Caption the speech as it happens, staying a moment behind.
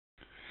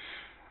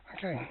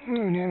Okay, we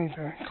now need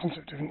the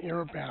concept of an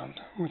error bound,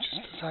 which is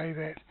to say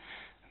that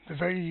the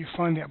value you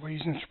find out by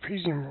using the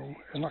trapezium rule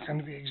is not going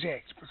to be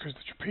exact because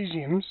the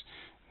trapeziums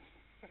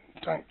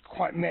don't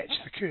quite match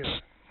the curve.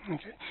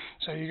 Okay,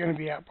 so you're going to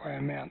be out by an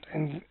amount,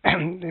 and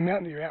the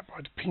amount that you're out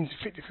by depends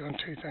effectively on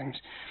two things.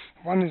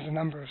 One is the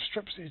number of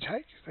strips that you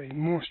take. The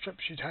more strips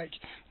you take,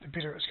 the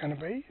better it's going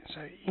to be.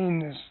 So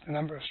n is the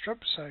number of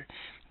strips, so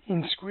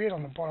n squared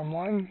on the bottom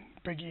line,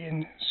 big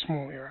N,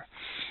 small error.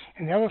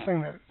 And the other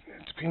thing that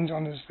it depends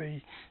on is the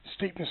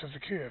steepness of the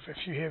curve.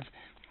 If you have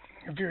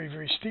a very,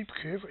 very steep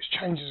curve, which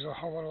changes a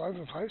whole lot all over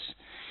the place,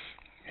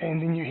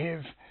 and then you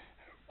have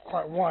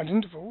quite wide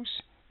intervals,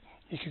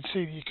 you could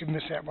see that you could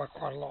miss out by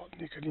quite a lot.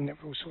 You could end up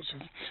with all sorts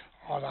of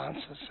odd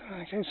answers.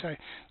 Okay, so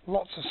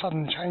lots of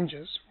sudden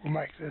changes will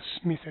make this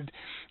method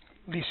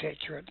less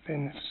accurate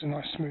than if it's a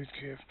nice smooth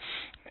curve.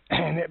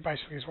 And that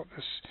basically is what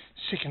this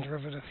second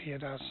derivative here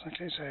does.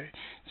 Okay, so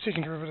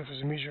second derivative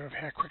is a measure of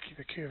how quickly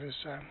the curve is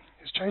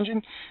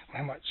changing, or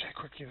how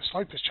quickly the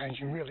slope is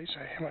changing really, so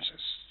how much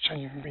it's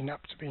changing from being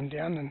up to being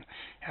down and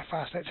how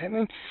fast that's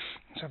happening.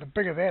 So the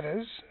bigger that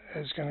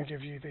is going to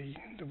give you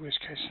the worst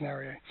case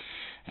scenario.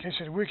 Okay,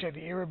 so to work out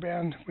the error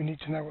bound, we need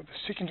to know what the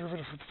second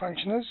derivative of the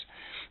function is,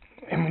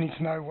 and we need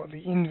to know what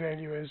the n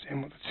value is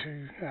and what the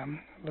two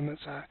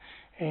limits are.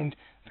 And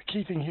the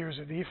key thing here is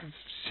that the f of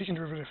second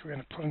derivative we're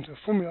going to put into the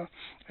formula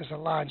is the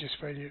largest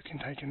value it can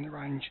take in the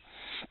range.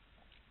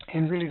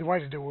 And really the way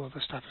to do all of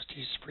this stuff is to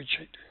use a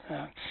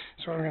spreadsheet.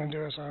 So what I'm going to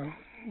do is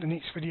the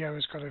next video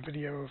has got a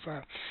video of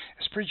a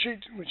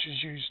spreadsheet which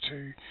is used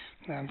to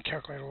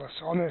calculate all this.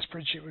 So on that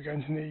spreadsheet we're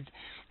going to need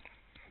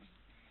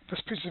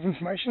this piece of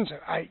information, so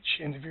h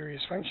and the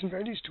various function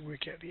values to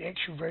work out the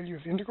actual value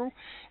of the integral,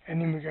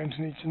 and then we're going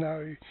to need to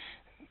know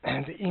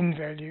the n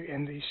value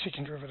and the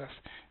second derivative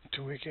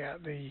to work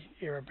out the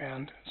error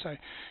bound. So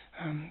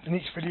the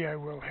next video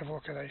we'll have a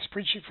look at a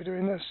spreadsheet for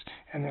doing this,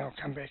 and then I'll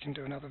come back and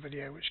do another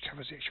video which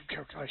covers the actual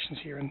calculations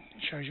here and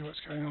shows you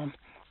what's going on.